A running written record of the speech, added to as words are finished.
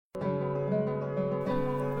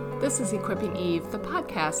This is Equipping Eve, the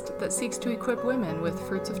podcast that seeks to equip women with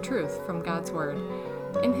fruits of truth from God's Word.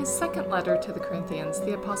 In his second letter to the Corinthians,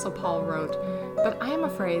 the Apostle Paul wrote, "But I am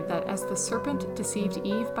afraid that as the serpent deceived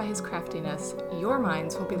Eve by his craftiness, your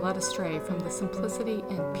minds will be led astray from the simplicity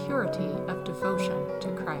and purity of devotion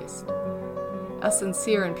to Christ." A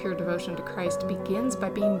sincere and pure devotion to Christ begins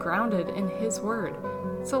by being grounded in his Word.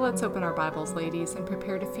 So let's open our Bibles, ladies, and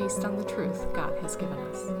prepare to feast on the truth God has given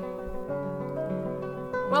us.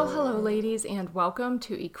 Well, hello, ladies, and welcome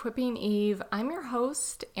to Equipping Eve. I'm your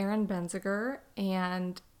host, Erin Benziger,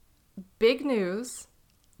 and big news,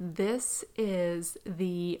 this is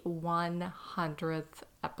the 100th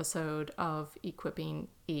episode of Equipping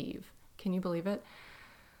Eve. Can you believe it?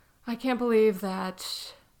 I can't believe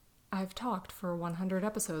that I've talked for 100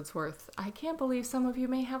 episodes worth. I can't believe some of you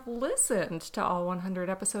may have listened to all 100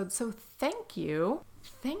 episodes, so thank you.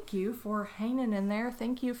 Thank you for hanging in there.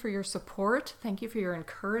 Thank you for your support. Thank you for your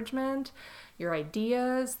encouragement, your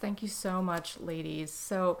ideas. Thank you so much, ladies.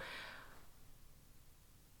 So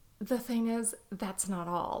the thing is, that's not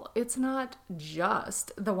all. It's not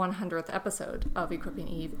just the 100th episode of Equipping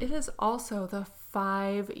Eve. It is also the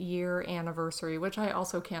 5-year anniversary, which I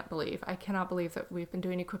also can't believe. I cannot believe that we've been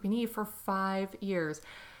doing Equipping Eve for 5 years.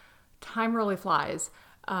 Time really flies.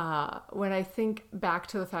 When I think back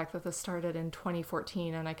to the fact that this started in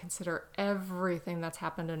 2014 and I consider everything that's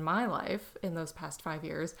happened in my life in those past 5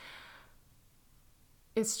 years,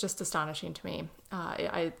 it's just astonishing to me.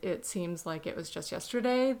 It seems like it was just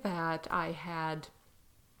yesterday that I had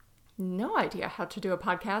no idea how to do a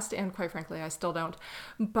podcast, and quite frankly, I still don't.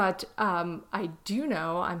 But I do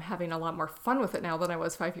know I'm having a lot more fun with it now than I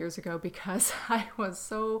was 5 years ago because I was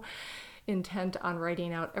so intent on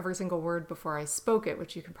writing out every single word before I spoke it,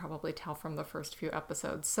 which you can probably tell from the first few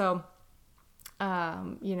episodes. So,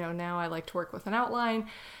 now I like to work with an outline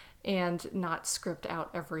and not script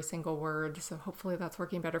out every single word. So hopefully that's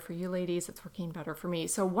working better for you ladies. It's working better for me.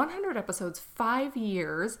 So 100 episodes, 5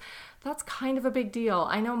 years, that's kind of a big deal.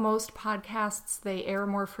 I know most podcasts, they air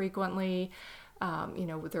more frequently.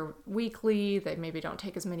 They're weekly. They maybe don't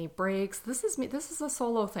take as many breaks. This is me. This is a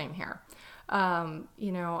solo thing here.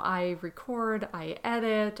 I record, I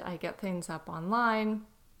edit, I get things up online.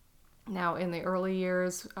 Now, in the early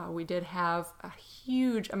years, we did have a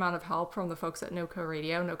huge amount of help from the folks at No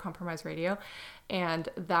Compromise Radio, and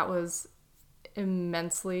that was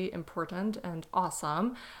immensely important and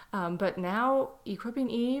awesome. But now Equipping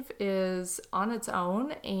Eve is on its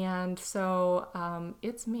own, and so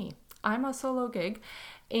it's me. I'm a solo gig,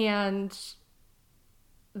 and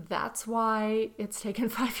that's why it's taken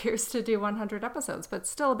 5 years to do 100 episodes, but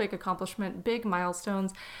still a big accomplishment, big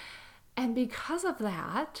milestones. And because of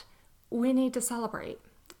that, we need to celebrate.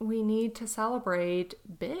 We need to celebrate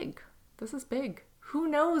big. This is big. Who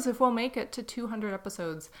knows if we'll make it to 200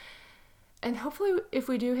 episodes. And hopefully if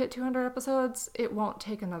we do hit 200 episodes, it won't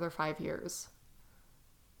take another 5 years.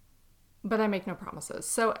 But I make no promises.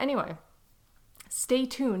 So anyway, stay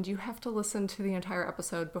tuned. You have to listen to the entire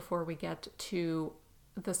episode before we get to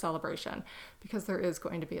the celebration, because there is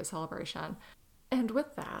going to be a celebration. And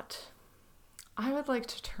with that, I would like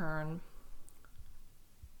to turn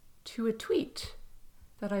to a tweet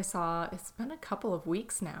that I saw. It's been a couple of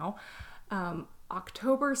weeks now.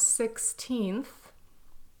 October 16th,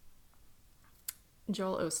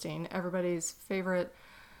 Joel Osteen, everybody's favorite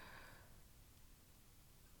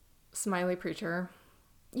smiley preacher.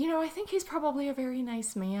 I think he's probably a very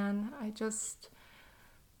nice man.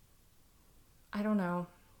 I don't know.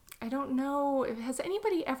 I don't know. Has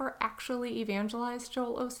anybody ever actually evangelized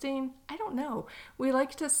Joel Osteen? I don't know. We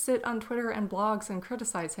like to sit on Twitter and blogs and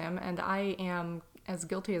criticize him, and I am as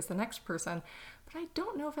guilty as the next person, but I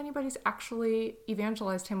don't know if anybody's actually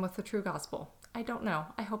evangelized him with the true gospel. I don't know.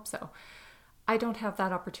 I hope so. I don't have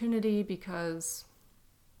that opportunity because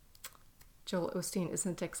Joel Osteen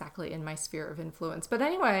isn't exactly in my sphere of influence. But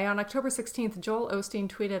anyway, on October 16th, Joel Osteen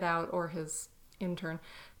tweeted out, or his intern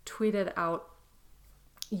tweeted out,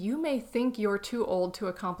 "You may think you're too old to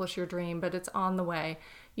accomplish your dream, but it's on the way.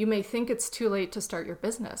 You may think it's too late to start your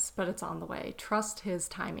business, but it's on the way. Trust his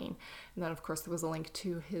timing." And then, of course, there was a link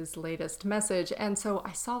to his latest message. And so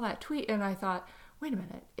I saw that tweet and I thought, wait a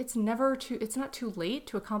minute, it's not too late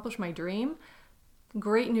to accomplish my dream.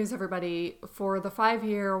 Great news, everybody. For the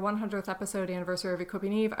 5-year, 100th episode anniversary of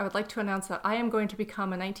Equipping Eve, I would like to announce that I am going to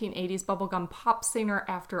become a 1980s bubblegum pop singer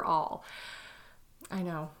after all. I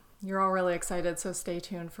know. You're all really excited, so stay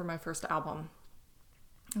tuned for my first album.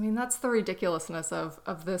 I mean, that's the ridiculousness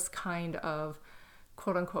of this kind of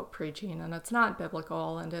quote-unquote preaching, and it's not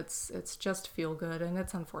biblical, and it's just feel-good, and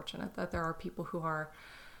it's unfortunate that there are people who are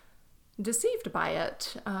deceived by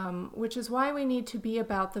it, which is why we need to be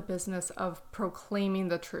about the business of proclaiming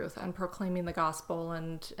the truth and proclaiming the gospel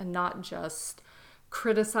and not just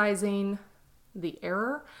criticizing the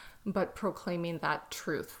error, but proclaiming that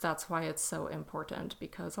truth. That's why it's so important,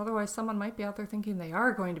 because otherwise someone might be out there thinking they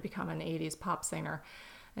are going to become an 80s pop singer.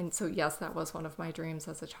 And so, yes, that was one of my dreams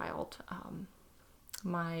as a child.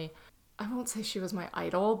 I won't say she was my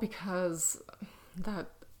idol because that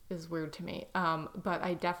is weird to me. But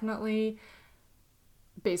I definitely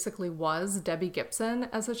basically was Debbie Gibson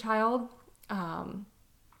as a child,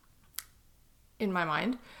 in my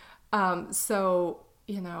mind. So,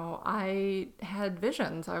 I had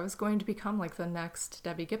visions. I was going to become like the next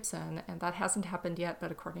Debbie Gibson, and that hasn't happened yet,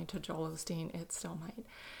 but according to Joel Osteen, it still might.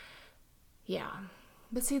 Yeah.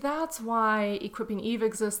 But see, that's why Equipping Eve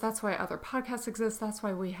exists. That's why other podcasts exist. That's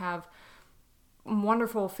why we have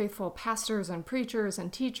wonderful, faithful pastors and preachers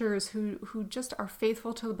and teachers who just are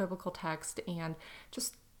faithful to the biblical text and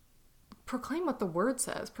just proclaim what the word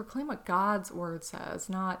says, proclaim what God's word says,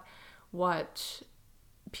 not what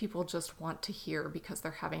people just want to hear because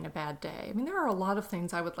they're having a bad day. I mean, there are a lot of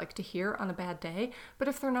things I would like to hear on a bad day, but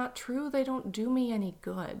if they're not true, they don't do me any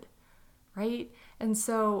good, right? And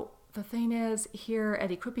so the thing is, here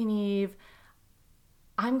at Equipping Eve,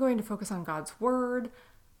 I'm going to focus on God's word.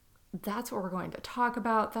 That's what we're going to talk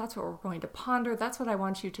about. That's what we're going to ponder. That's what I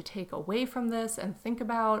want you to take away from this and think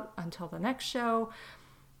about until the next show.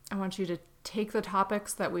 I want you to take the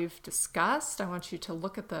topics that we've discussed. I want you to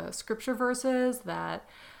look at the scripture verses that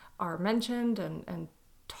are mentioned and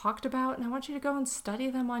talked about, and I want you to go and study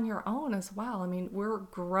them on your own as well. I mean, we're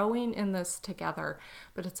growing in this together,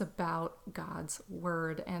 but it's about God's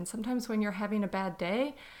word. And sometimes when you're having a bad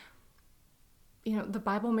day, the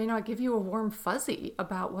Bible may not give you a warm fuzzy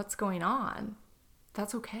about what's going on.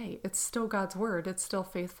 That's okay. It's still God's word. It's still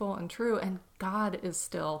faithful and true, and God is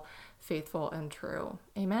still faithful and true.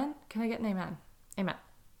 Amen? Can I get an amen? Amen.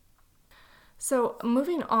 So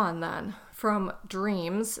moving on then from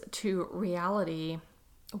dreams to reality,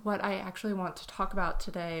 what I actually want to talk about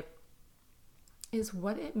today is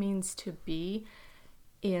what it means to be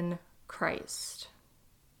in Christ.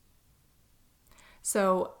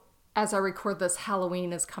 So as I record this,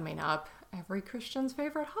 Halloween is coming up, every Christian's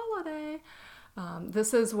favorite holiday.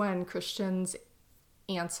 This is when Christians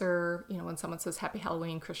answer, when someone says Happy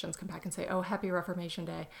Halloween, Christians come back and say, oh, Happy Reformation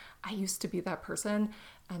Day. I used to be that person,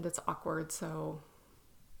 and it's awkward, so,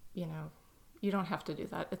 you don't have to do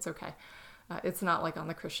that. It's okay. It's not like on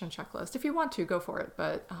the Christian checklist. If you want to, go for it,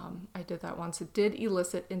 but I did that once. It did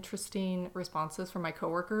elicit interesting responses from my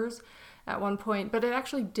coworkers at one point, but it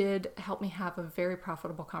actually did help me have a very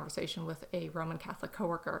profitable conversation with a Roman Catholic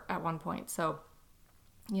coworker at one point. So,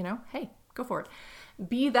 hey, go for it.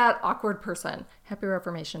 Be that awkward person. Happy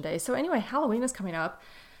Reformation Day. So anyway, Halloween is coming up.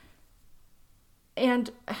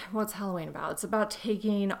 And what's Halloween about? It's about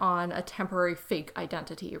taking on a temporary fake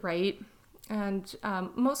identity, right? And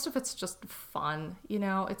most of it's just fun.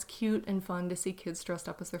 It's cute and fun to see kids dressed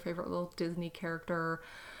up as their favorite little Disney character.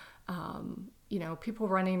 People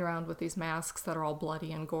running around with these masks that are all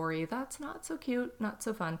bloody and gory. That's not so cute, not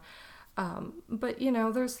so fun. But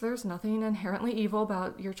there's nothing inherently evil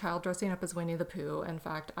about your child dressing up as Winnie the Pooh. In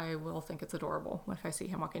fact, I will think it's adorable if I see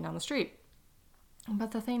him walking down the street.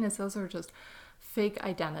 But the thing is, those are just fake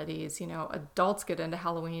identities. Adults get into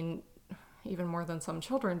Halloween even more than some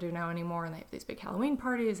children do now anymore, and they have these big Halloween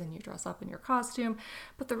parties and you dress up in your costume.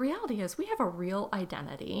 But the reality is we have a real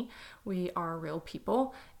identity. We are real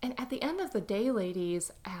people. And at the end of the day, ladies,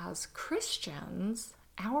 as Christians,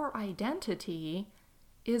 our identity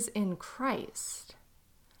is in Christ.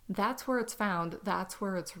 That's where it's found. That's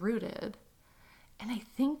where it's rooted. And I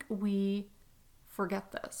think we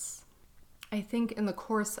forget this. I think in the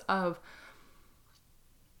course of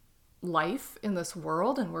life in this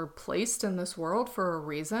world, and we're placed in this world for a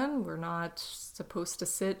reason. We're not supposed to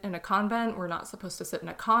sit in a convent. We're not supposed to sit in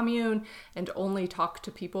a commune and only talk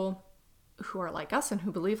to people who are like us and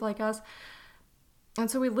who believe like us. And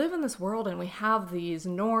so we live in this world and we have these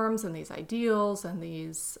norms and these ideals and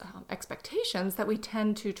these expectations that we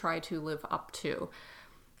tend to try to live up to.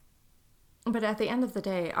 But at the end of the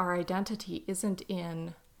day, our identity isn't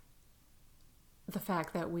in the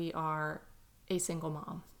fact that we are a single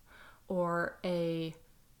mom or a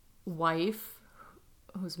wife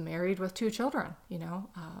who's married with 2 children.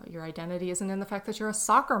 Your identity isn't in the fact that you're a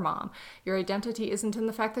soccer mom. Your identity isn't in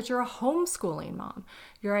the fact that you're a homeschooling mom.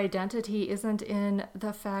 Your identity isn't in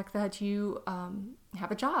the fact that you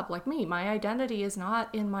have a job like me. My identity is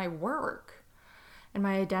not in my work. And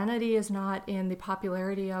my identity is not in the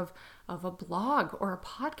popularity of a blog or a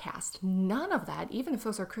podcast. None of that, even if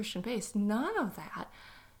those are Christian-based, none of that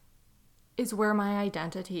is where my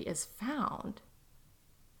identity is found.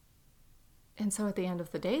 And so at the end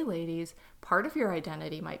of the day, ladies, part of your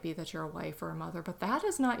identity might be that you're a wife or a mother, but that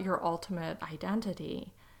is not your ultimate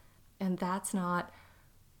identity. And that's not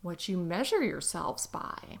what you measure yourselves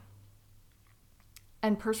by.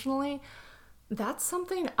 And personally, that's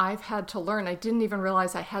something I've had to learn. I didn't even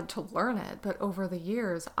realize I had to learn it, but over the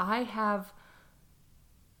years, I have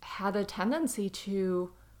had a tendency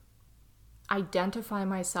to identify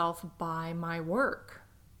myself by my work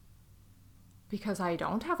because I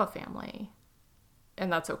don't have a family.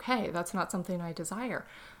 And that's okay. That's not something I desire.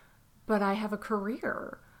 But I have a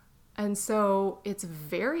career. And so it's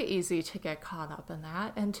very easy to get caught up in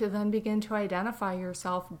that and to then begin to identify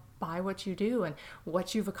yourself by what you do and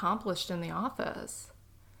what you've accomplished in the office.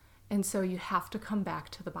 And so you have to come back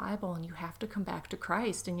to the Bible and you have to come back to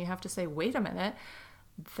Christ and you have to say, wait a minute,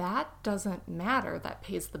 that doesn't matter. That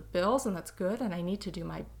pays the bills and that's good. And I need to do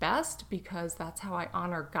my best because that's how I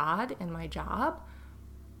honor God in my job.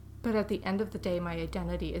 But at the end of the day, my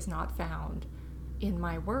identity is not found in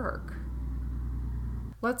my work.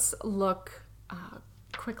 Let's look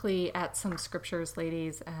quickly at some scriptures,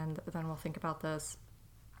 ladies, and then we'll think about this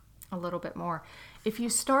a little bit more. If you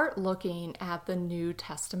start looking at the New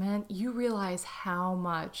Testament, you realize how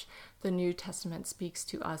much the New Testament speaks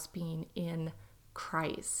to us being in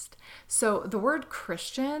Christ. So the word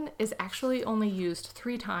Christian is actually only used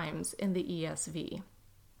 3 times in the ESV.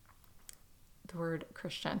 The word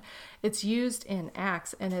Christian. It's used in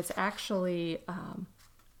Acts, and it's actually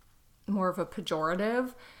more of a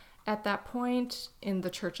pejorative at that point in the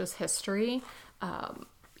church's history.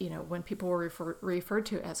 When people were referred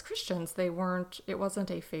to as Christians, it wasn't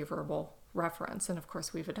a favorable reference. And of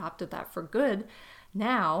course, we've adopted that for good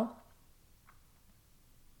now.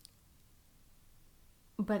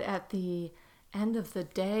 But at the end of the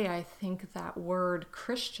day, I think that word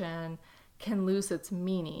Christian can lose its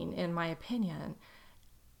meaning, in my opinion,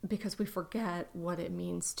 because we forget what it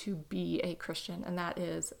means to be a Christian, and that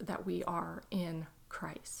is that we are in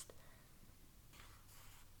Christ.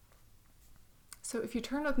 So if you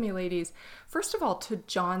turn with me, ladies, first of all, to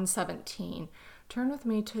John 17. Turn with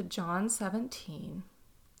me to John 17.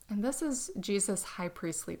 And this is Jesus' high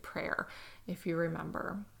priestly prayer, if you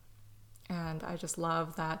remember. And I just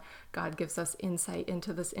love that God gives us insight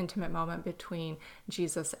into this intimate moment between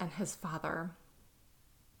Jesus and his Father.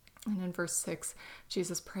 And in verse 6,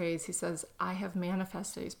 Jesus prays. He says, I have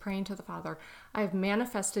manifested, he's praying to the Father, I have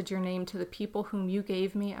manifested your name to the people whom you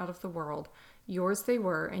gave me out of the world. Yours they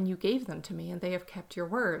were, and you gave them to me, and they have kept your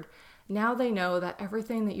word. Now they know that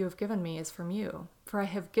everything that you have given me is from you. For I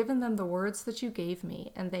have given them the words that you gave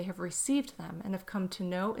me, and they have received them, and have come to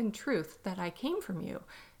know in truth that I came from you,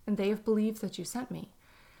 and they have believed that you sent me.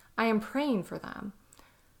 I am praying for them.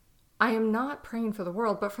 I am not praying for the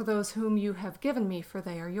world, but for those whom you have given me, for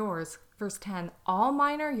they are yours. Verse 10, all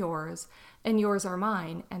mine are yours, and yours are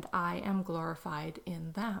mine, and I am glorified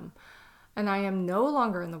in them. And I am no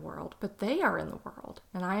longer in the world, but they are in the world,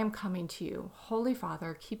 and I am coming to you. Holy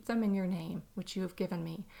Father, keep them in your name, which you have given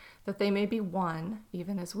me, that they may be one,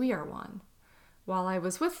 even as we are one. While I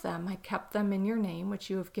was with them, I kept them in your name, which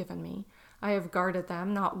you have given me. I have guarded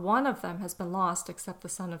them. Not one of them has been lost except the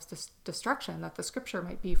son of destruction, that the scripture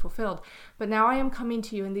might be fulfilled. But now I am coming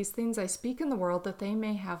to you, and these things I speak in the world, that they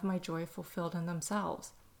may have my joy fulfilled in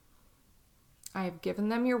themselves. I have given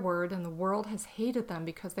them your word, and the world has hated them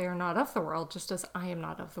because they are not of the world, just as I am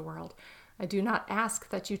not of the world. I do not ask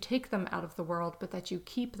that you take them out of the world, but that you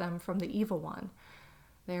keep them from the evil one.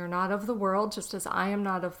 They are not of the world, just as I am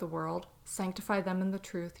not of the world. Sanctify them in the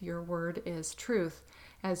truth. Your word is truth.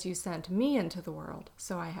 As you sent me into the world,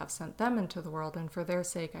 so I have sent them into the world, and for their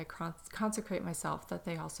sake I consecrate myself, that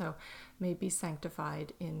they also may be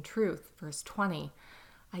sanctified in truth. Verse 20,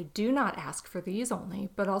 I do not ask for these only,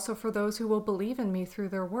 but also for those who will believe in me through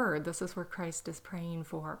their word. This is where Christ is praying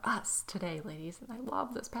for us today, ladies, and I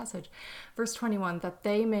love this passage. Verse 21, that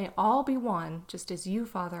they may all be one, just as you,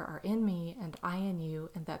 Father, are in me, and I in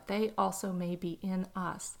you, and that they also may be in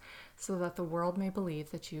us, so that the world may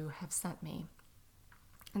believe that you have sent me.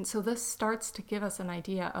 And so this starts to give us an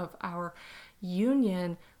idea of our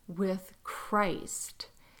union with Christ.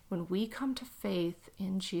 When we come to faith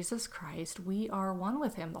in Jesus Christ, we are one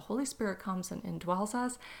with him. The Holy Spirit comes and indwells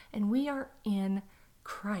us, and we are in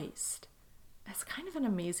Christ. That's kind of an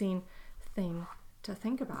amazing thing to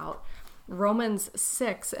think about. Romans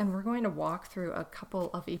 6, and we're going to walk through a couple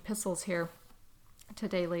of epistles here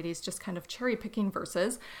today, ladies, just kind of cherry picking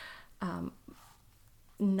verses,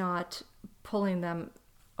 not pulling them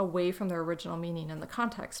away from their original meaning in the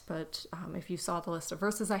context, but if you saw the list of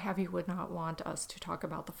verses I have, you would not want us to talk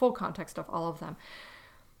about the full context of all of them.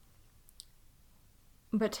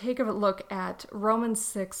 But take a look at Romans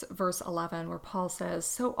 6, verse 11, where Paul says,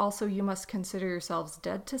 "So also you must consider yourselves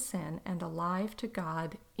dead to sin and alive to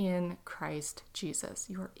God in Christ Jesus."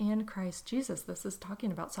 You are in Christ Jesus. This is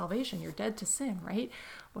talking about salvation. You're dead to sin, right?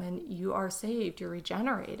 When you are saved, you're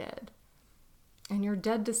regenerated. And you're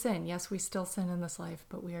dead to sin. Yes, we still sin in this life,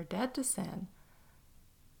 but we are dead to sin.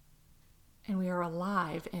 And we are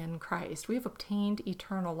alive in Christ. We have obtained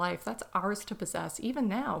eternal life. That's ours to possess. Even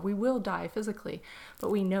now, we will die physically, but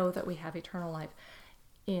we know that we have eternal life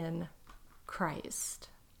in Christ.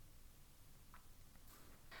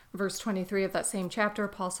 Verse 23 of that same chapter,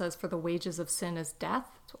 Paul says, "For the wages of sin is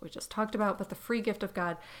death." That's what we just talked about. "But the free gift of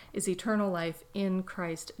God is eternal life in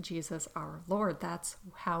Christ Jesus our Lord." That's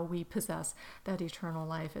how we possess that eternal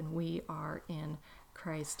life, and we are in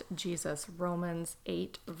Christ Jesus. Romans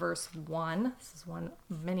 8, verse 1. This is one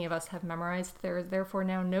many of us have memorized. "There is therefore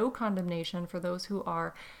now no condemnation for those who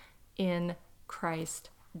are in Christ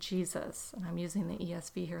Jesus." And I'm using the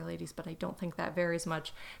ESV here, ladies, but I don't think that varies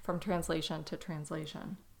much from translation to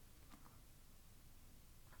translation.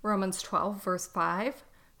 Romans 12, verse 5.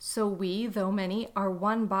 "So we, though many, are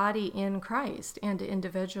one body in Christ, and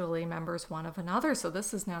individually members one of another." So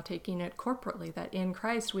this is now taking it corporately, that in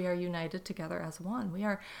Christ we are united together as one. We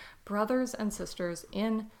are brothers and sisters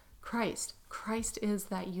in Christ. Christ is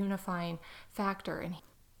that unifying factor. And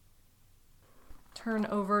turn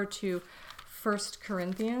over to 1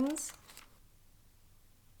 Corinthians.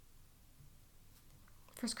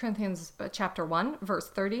 1 Corinthians chapter 1, verse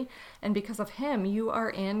 30, "And because of him you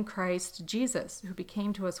are in Christ Jesus, who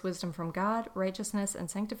became to us wisdom from God, righteousness and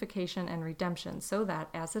sanctification and redemption, so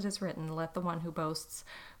that, as it is written, let the one who boasts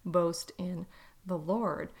boast in the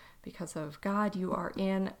Lord." Because of God, you are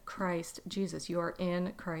in Christ Jesus. You are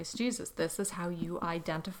in Christ Jesus. This is how you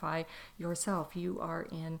identify yourself. You are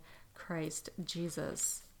in Christ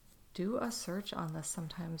Jesus. Do a search on this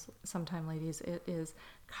sometime, ladies. It is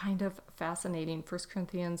kind of fascinating. 1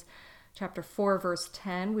 Corinthians chapter 4, verse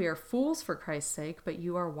 10, "We are fools for Christ's sake, but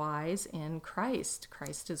you are wise in Christ."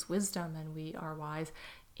 Christ is wisdom, and we are wise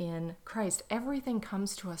in Christ. Everything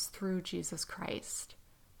comes to us through Jesus Christ.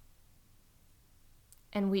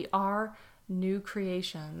 And we are new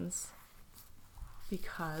creations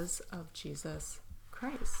because of Jesus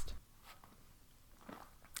Christ.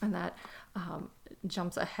 And that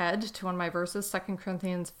jumps ahead to one of my verses, 2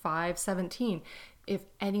 Corinthians 5:17. "If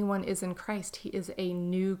anyone is in Christ, he is a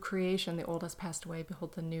new creation. The old has passed away.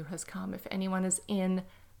 Behold, the new has come." If anyone is in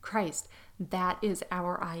Christ, that is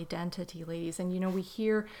our identity, ladies. And we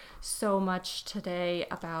hear so much today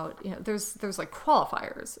about, there's like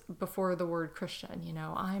qualifiers before the word Christian.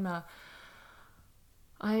 I'm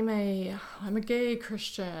a gay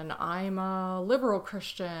Christian. I'm a liberal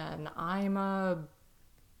Christian. I'm a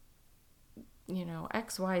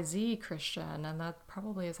XYZ Christian, and that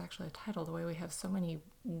probably is actually a title, the way we have so many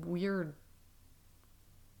weird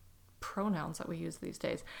pronouns that we use these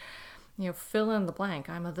days. Fill in the blank.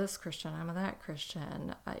 I'm a this Christian, I'm a that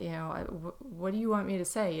Christian. What do you want me to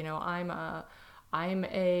say? I'm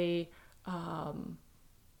a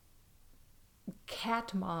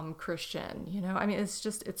cat mom Christian.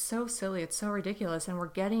 It's so silly, it's so ridiculous, and we're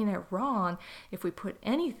getting it wrong if we put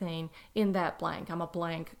anything in that blank. I'm a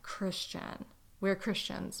blank Christian. We're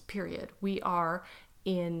Christians, period. We are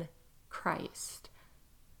in Christ.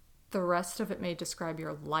 The rest of it may describe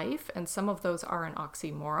your life, and some of those are an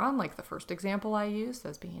oxymoron, like the first example I used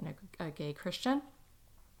as being a gay Christian.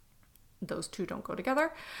 Those two don't go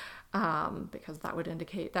together, because that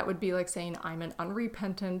would be like saying I'm an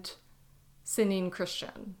unrepentant, sinning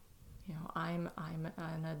Christian. I'm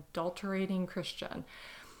an adulterating Christian.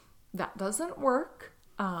 That doesn't work.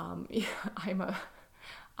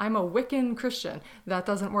 I'm a Wiccan Christian. That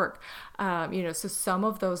doesn't work. So some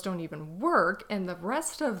of those don't even work, and the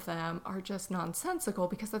rest of them are just nonsensical,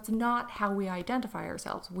 because that's not how we identify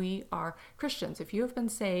ourselves. We are Christians. If you have been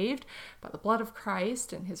saved by the blood of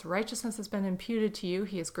Christ and his righteousness has been imputed to you,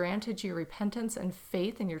 he has granted you repentance and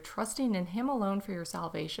faith, and you're trusting in him alone for your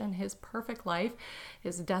salvation, his perfect life,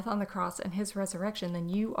 his death on the cross, and his resurrection, then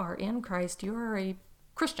you are in Christ. You are a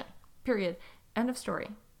Christian, period. End of story.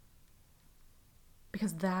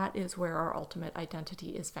 Because that is where our ultimate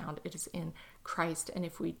identity is found. It is in Christ. And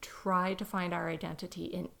if we try to find our identity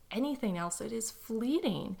in anything else, it is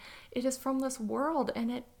fleeting. It is from this world, and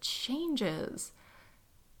it changes.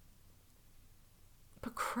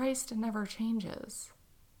 But Christ never changes.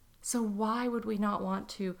 So why would we not want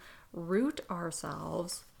to root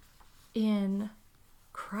ourselves in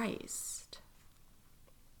Christ?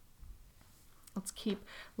 Let's keep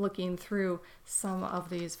looking through some of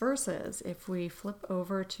these verses. If we flip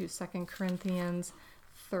over to 2 Corinthians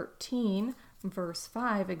 13, Verse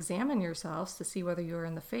 5, examine yourselves to see whether you are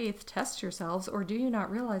in the faith, test yourselves, or do you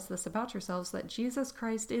not realize this about yourselves, that Jesus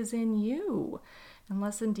Christ is in you,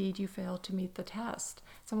 unless indeed you fail to meet the test.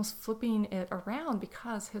 It's almost flipping it around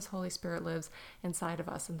because his Holy Spirit lives inside of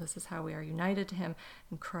us, and this is how we are united to him,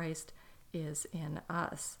 and Christ is in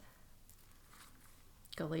us.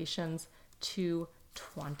 Galatians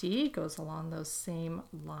 2:20 goes along those same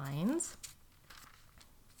lines.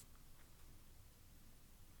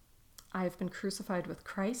 I have been crucified with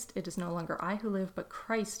Christ. It is no longer I who live, but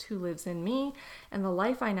Christ who lives in me. And the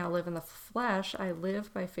life I now live in the flesh, I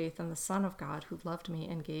live by faith in the Son of God who loved me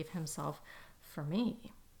and gave himself for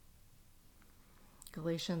me.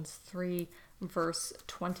 Galatians 3, verse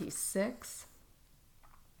 26.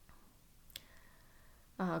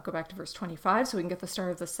 Go back to verse 25 so we can get the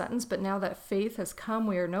start of the sentence. But now that faith has come,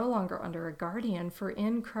 we are no longer under a guardian, for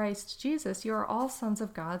in Christ Jesus you are all sons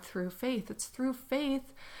of God through faith. It's through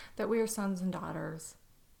faith that we are sons and daughters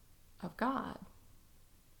of God.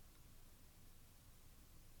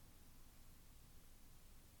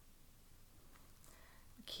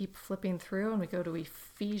 Keep flipping through and we go to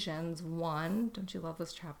Ephesians 1. Don't you love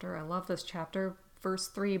this chapter? I love this chapter. Verse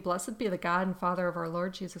 3, blessed be the God and Father of our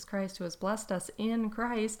Lord Jesus Christ, who has blessed us in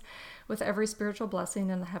Christ with every spiritual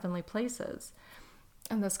blessing in the heavenly places.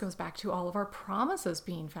 And this goes back to all of our promises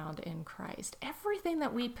being found in Christ. Everything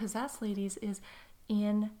that we possess, ladies, is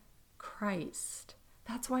in Christ.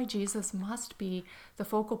 That's why Jesus must be the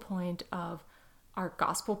focal point of our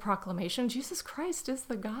gospel proclamation. Jesus Christ is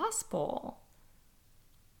the gospel.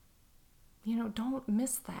 Don't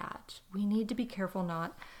miss that. We need to be careful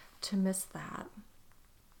not to miss that.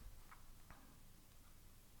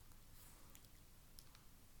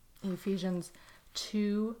 Ephesians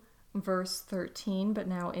 2, verse 13, but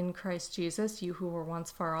now in Christ Jesus, you who were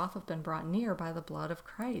once far off have been brought near by the blood of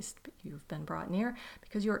Christ. You've been brought near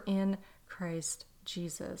because you're in Christ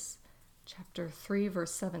Jesus. Chapter 3,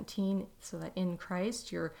 verse 17, so that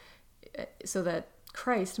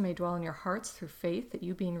Christ may dwell in your hearts through faith, that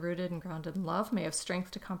you being rooted and grounded in love may have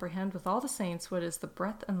strength to comprehend with all the saints what is the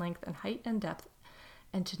breadth and length and height and depth,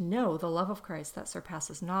 and to know the love of Christ that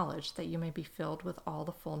surpasses knowledge, that you may be filled with all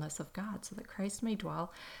the fullness of God, so that Christ may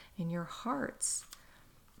dwell in your hearts.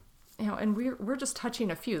 And we're just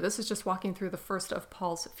touching a few. This is just walking through the first of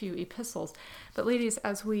Paul's few epistles. But ladies,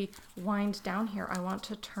 as we wind down here, I want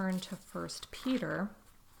to turn to 1 Peter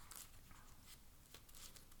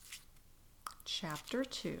chapter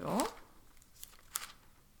 2,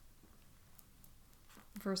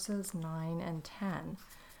 verses 9 and 10.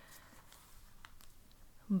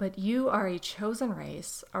 But you are a chosen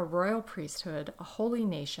race, a royal priesthood, a holy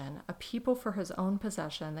nation, a people for his own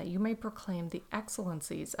possession, that you may proclaim the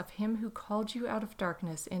excellencies of him who called you out of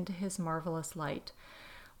darkness into his marvelous light.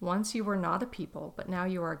 Once you were not a people, but now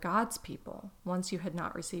you are God's people. Once you had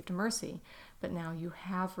not received mercy, but now you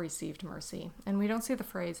have received mercy. And we don't see the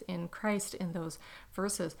phrase in Christ in those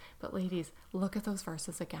verses, but ladies, look at those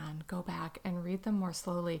verses again. Go back and read them more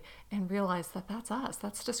slowly and realize that that's us.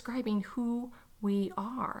 That's describing who we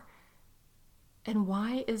are. And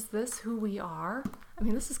why is this who we are? I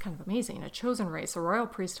mean, this is kind of amazing. A chosen race, a royal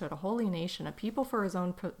priesthood, a holy nation, a people for his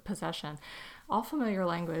own possession. All familiar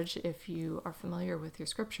language, if you are familiar with your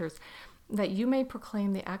scriptures, that you may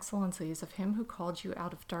proclaim the excellencies of him who called you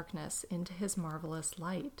out of darkness into his marvelous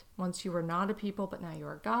light. Once you were not a people, but now you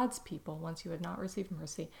are God's people. Once you had not received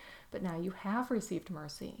mercy, but now you have received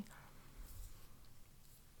mercy.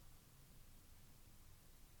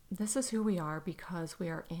 This is who we are because we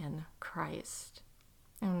are in Christ.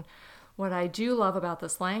 And what I do love about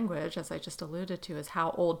this language, as I just alluded to, is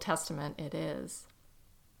how Old Testament it is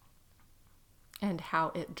and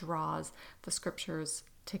how it draws the scriptures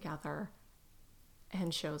together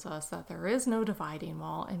and shows us that there is no dividing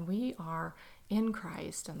wall and we are in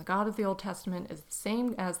Christ. And the God of the Old Testament is the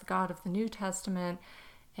same as the God of the New Testament,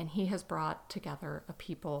 and he has brought together a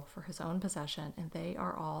people for his own possession, and they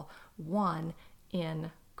are all one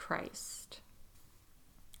in Christ.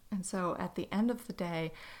 And so at the end of the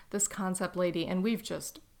day, this concept, lady, and we've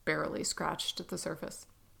just barely scratched the surface.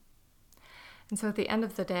 And so at the end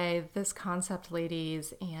of the day, this concept,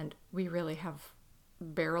 ladies, and we really have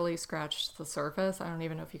barely scratched the surface. I don't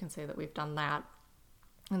even know if you can say that we've done that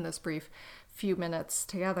in this brief few minutes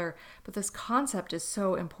together, but this concept is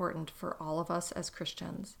so important for all of us as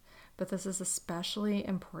Christians. But this is especially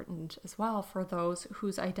important as well for those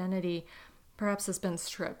whose identity perhaps has been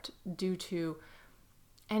stripped due to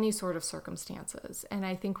any sort of circumstances. And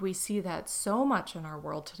I think we see that so much in our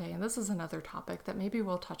world today. And this is another topic that maybe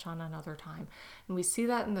we'll touch on another time. And we see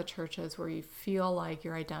that in the churches where you feel like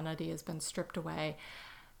your identity has been stripped away.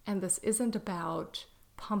 And this isn't about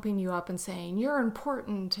pumping you up and saying, you're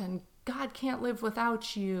important and God can't live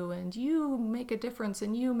without you and you make a difference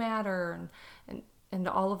and you matter and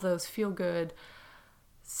all of those feel good,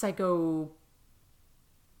 psycho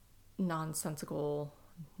nonsensical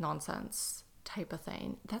nonsense type of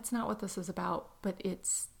thing. That's not what this is about, but it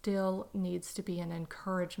still needs to be an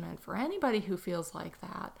encouragement for anybody who feels like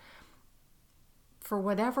that for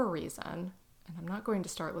whatever reason. And I'm not going to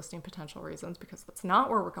start listing potential reasons because that's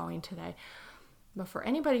not where we're going today. But for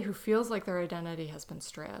anybody who feels like their identity has been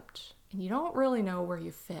stripped and you don't really know where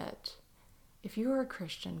you fit, if you are a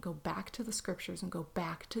Christian, go back to the scriptures and go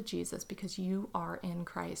back to Jesus because you are in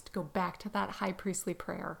Christ. Go back to that high priestly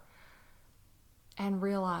prayer and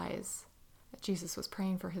realize that Jesus was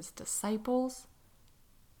praying for his disciples.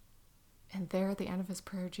 And there at the end of his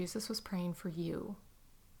prayer, Jesus was praying for you.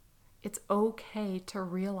 It's okay to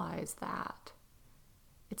realize that.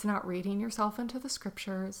 It's not reading yourself into the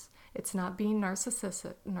scriptures. It's not being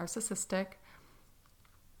narcissistic.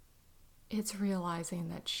 It's realizing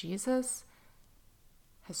that Jesus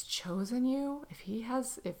has chosen you. If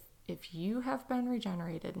you have been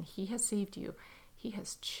regenerated and he has saved you, he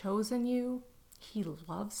has chosen you. He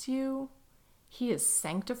loves you. He is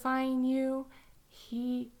sanctifying you.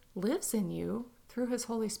 He lives in you through his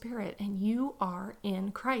Holy Spirit, and you are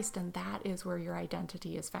in Christ, and that is where your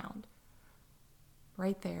identity is found.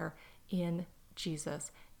 Right there in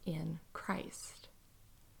Jesus, in Christ.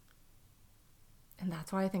 And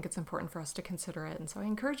that's why I think it's important for us to consider it. And so I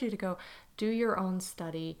encourage you to go do your own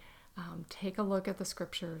study, take a look at the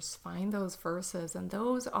scriptures, find those verses, and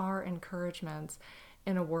those are encouragements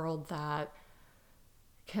in a world that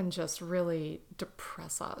can just really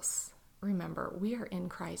depress us. Remember, we are in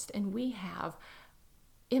Christ and we have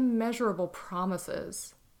immeasurable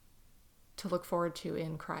promises to look forward to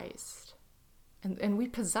in Christ. And we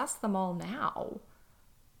possess them all now.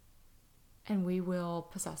 And we will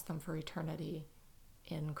possess them for eternity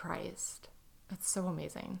in Christ. That's so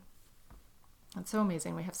amazing. That's so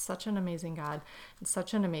amazing. We have such an amazing God and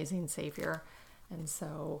such an amazing Savior. And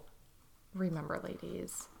so remember,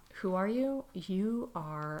 ladies, who are you? You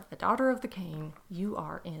are a daughter of the King. You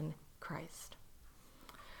are in Christ.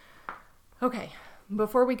 Okay,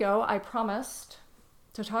 before we go, I promised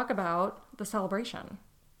to talk about the celebration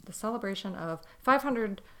of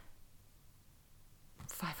 500,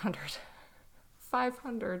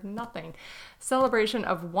 nothing. Celebration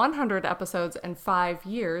of 100 episodes and 5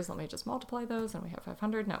 years. Let me just multiply those and we have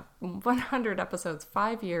 100 episodes,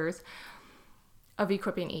 5 years of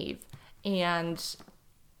Equipping Eve. And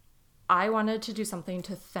I wanted to do something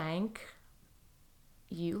to thank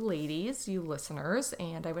you ladies, you listeners,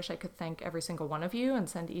 and I wish I could thank every single one of you and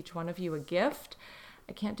send each one of you a gift.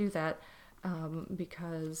 I can't do that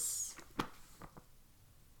because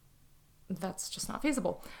that's just not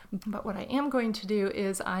feasible. But what I am going to do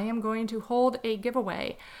is I am going to hold a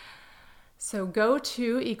giveaway. So go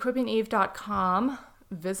to equippingeve.com,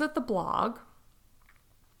 visit the blog,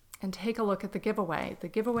 and take a look at the giveaway. The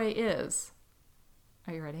giveaway is,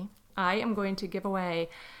 are you ready? I am going to give away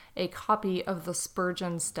a copy of the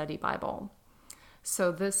Spurgeon Study Bible.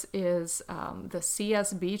 So this is the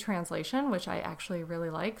CSB translation, which I actually really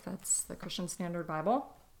like. That's the Christian Standard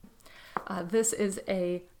Bible. This is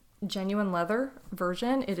a genuine leather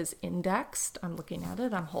version. It is indexed. I'm looking at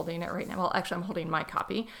it. I'm holding it right now. Well, actually, I'm holding my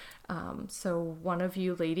copy. So one of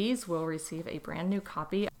you ladies will receive a brand new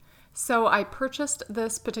copy. So I purchased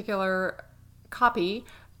this particular copy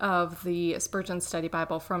of the Spurgeon Study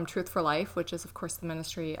Bible from Truth for Life, which is, of course, the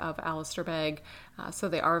ministry of Alistair Begg. So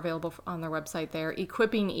they are available on their website there.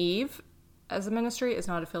 Equipping Eve as a ministry is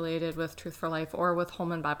not affiliated with Truth for Life or with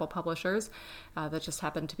Holman Bible Publishers. That just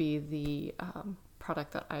happened to be the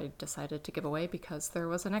product that I decided to give away because there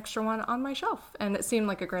was an extra one on my shelf. And it seemed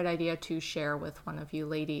like a great idea to share with one of you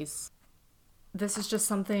ladies. This is just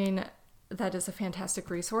something that is a fantastic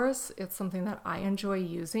resource. It's something that I enjoy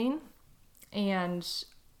using, and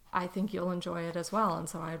I think you'll enjoy it as well. And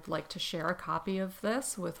so I'd like to share a copy of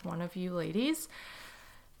this with one of you ladies.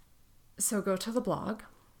 So go to the blog.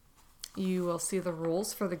 You will see the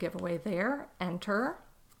rules for the giveaway there. Enter.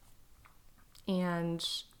 And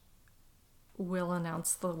we'll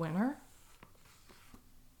announce the winner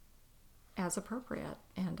as appropriate.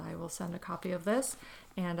 And I will send a copy of this.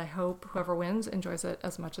 And I hope whoever wins enjoys it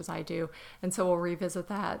as much as I do. And so we'll revisit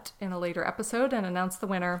that in a later episode and announce the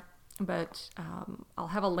winner. But I'll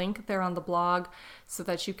have a link there on the blog so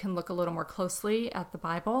that you can look a little more closely at the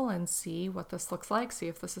Bible and see what this looks like, see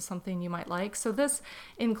if this is something you might like. So this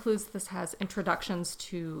has introductions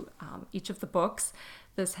to each of the books.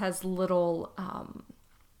 This has little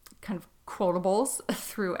kind of quotables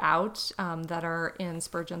throughout that are in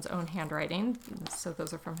Spurgeon's own handwriting. So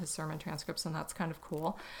those are from his sermon transcripts, and that's kind of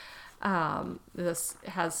cool. This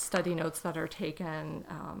has study notes that are taken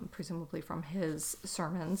presumably from his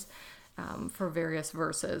sermons for various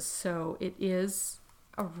verses. So it is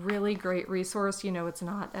a really great resource. It's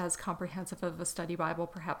not as comprehensive of a study Bible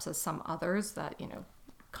perhaps as some others that,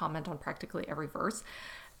 comment on practically every verse.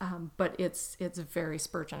 But it's very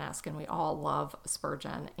Spurgeon-esque, and we all love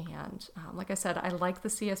Spurgeon. And like I said, I like the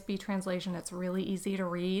CSB translation. It's really easy to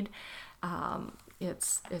read.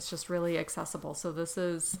 It's just really accessible. So this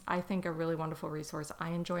is, I think, a really wonderful resource. I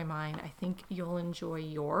enjoy mine. I think you'll enjoy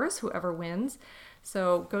yours, whoever wins.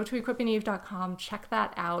 So go to equippingeve.com, check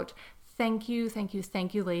that out. Thank you,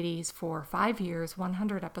 ladies, for 5 years,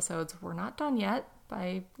 100 episodes. We're not done yet.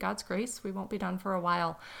 By God's grace, we won't be done for a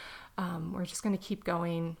while. We're just going to keep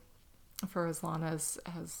going for as long as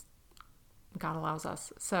God allows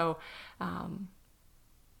us. So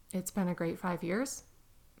it's been a great 5 years.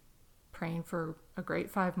 Praying for a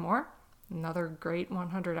great 5 more. Another great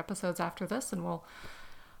 100 episodes after this, and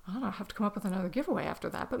I don't know, have to come up with another giveaway after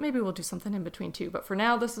that, but maybe we'll do something in between too. But for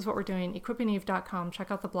now, this is what we're doing. equippingeve.com. Check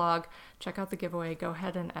out the blog. Check out the giveaway. Go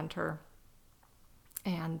ahead and enter.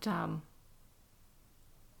 And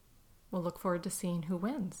we'll look forward to seeing who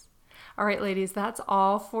wins. All right, ladies, that's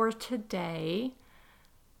all for today.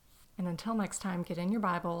 And until next time, get in your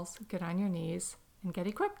Bibles, get on your knees, and get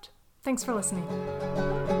equipped. Thanks for listening.